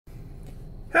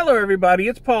Hello everybody,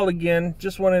 it's Paul again.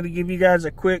 Just wanted to give you guys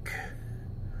a quick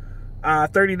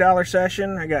 $30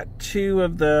 session. I got two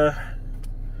of the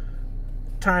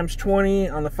times 20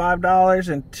 on the $5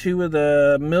 and two of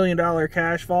the $1 million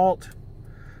cash vault.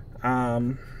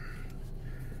 Haven't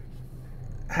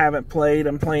played.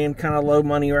 I'm playing kind of low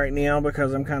money right now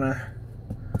because I'm kind of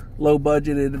low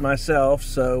budgeted myself,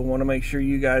 so want to make sure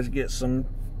you guys get some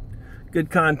good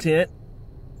content.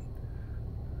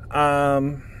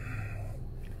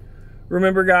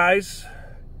 Remember guys,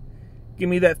 give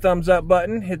me that thumbs up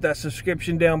button, hit that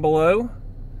subscription down below,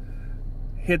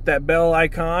 hit that bell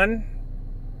icon,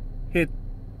 hit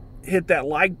that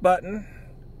like button,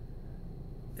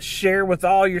 share with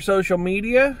all your social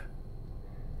media,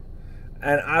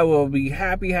 and I will be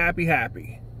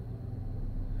happy.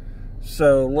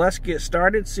 So let's get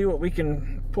started, see what we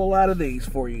can pull out of these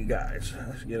for you guys.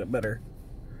 Let's get a better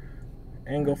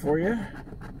angle for you.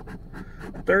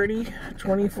 30,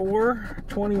 24,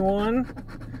 21,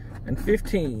 and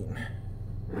 15.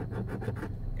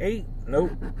 8,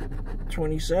 nope.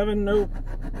 27, nope.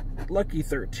 Lucky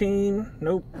 13,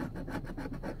 nope.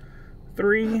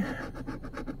 3,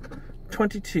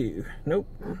 22, nope.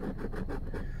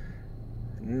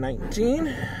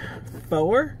 19,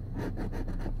 4,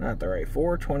 not the right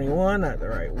 4, 21, not the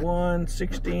right 1,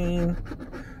 16,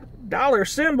 dollar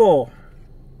symbol.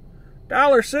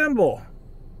 Dollar symbol.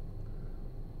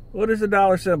 What is the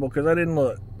dollar symbol? Because I didn't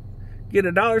look. Get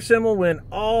a dollar symbol when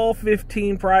all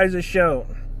 15 prizes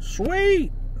shown.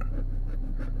 Sweet!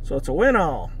 So it's a win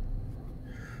all.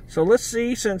 So let's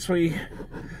see,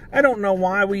 I don't know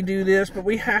why we do this, but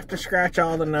we have to scratch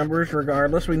all the numbers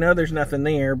regardless. We know there's nothing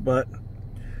there, but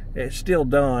it's still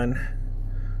done.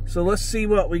 So let's see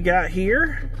what we got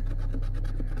here.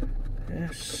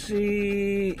 Let's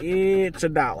see, it's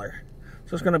 $1.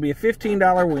 So it's going to be a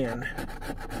 $15 win.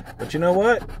 But you know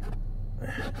what?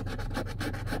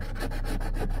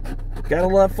 Gotta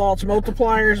love false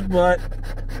multipliers, but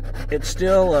it's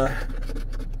still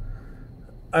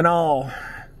an all.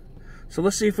 So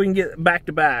let's see if we can get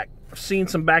back-to-back. I've seen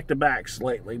some back-to-backs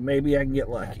lately. Maybe I can get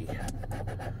lucky.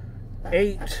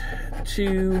 8,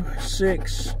 2,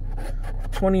 6,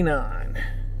 29.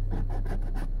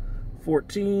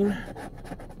 14,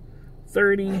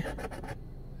 30,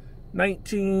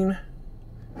 19,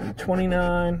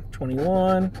 29,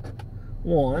 21,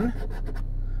 1,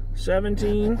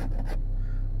 17,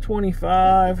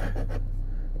 25,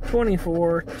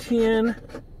 24, 10,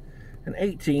 and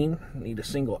 18. Need a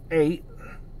single 8.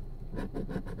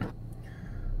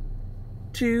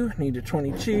 2, need a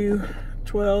 22,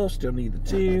 12, still need the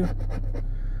 2,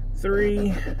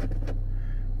 3,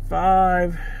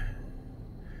 5,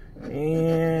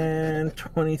 and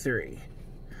 23.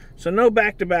 So no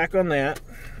back-to-back on that,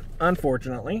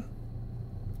 unfortunately.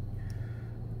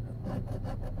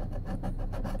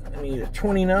 I need a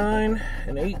 29,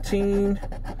 an 18,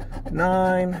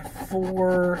 9,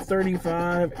 4,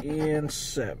 35, and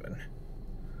 7.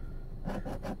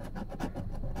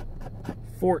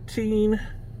 14,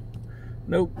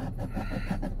 nope.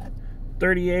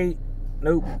 38,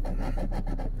 nope.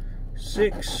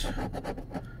 6,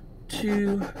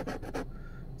 2,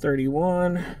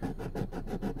 31,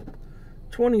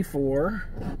 24,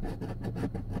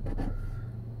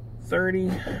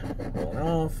 30, going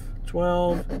off,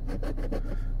 12,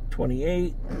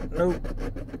 28, nope,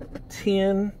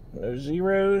 10, no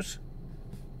zeros,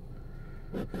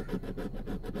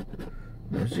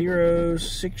 no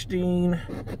zeros, 16,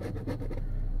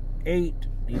 8,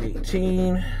 need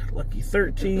 18, lucky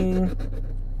 13,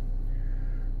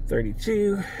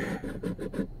 32,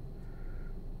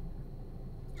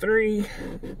 3,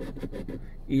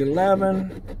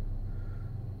 11,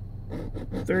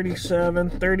 37,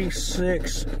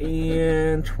 36,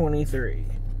 and 23.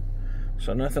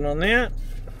 So nothing on that.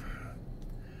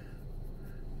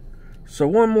 So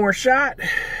one more shot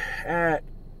at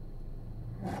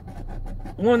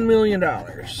 $1 million.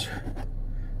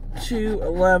 2,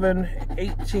 11,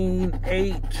 18,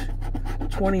 8,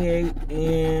 28,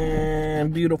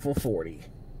 and beautiful 40.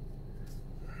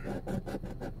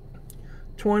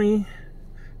 20,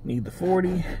 need the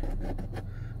 40,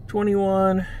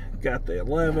 21, got the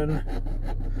 11,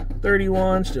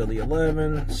 31, still the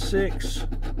 11, 6,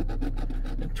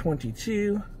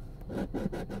 22,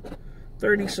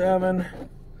 37,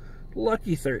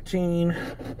 lucky 13,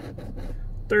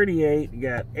 38, you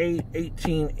got 8,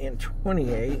 18, and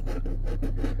 28,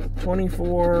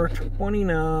 24,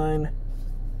 29,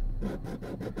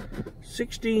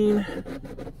 16,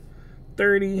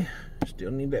 30,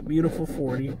 still need that beautiful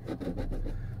 40,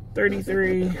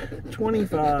 33,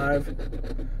 25,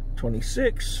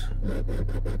 26,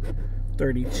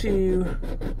 32,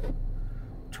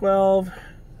 12,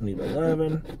 need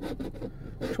 11,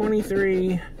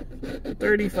 23,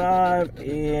 35,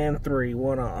 and 3,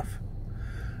 one off.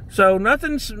 So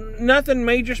nothing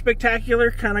major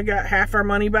spectacular. Kind of got half our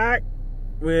money back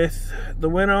with the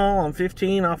win all on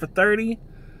 15 off of 30.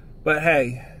 But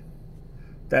hey,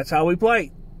 that's how we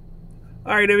play.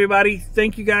 All right, everybody.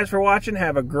 Thank you guys for watching.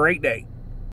 Have a great day.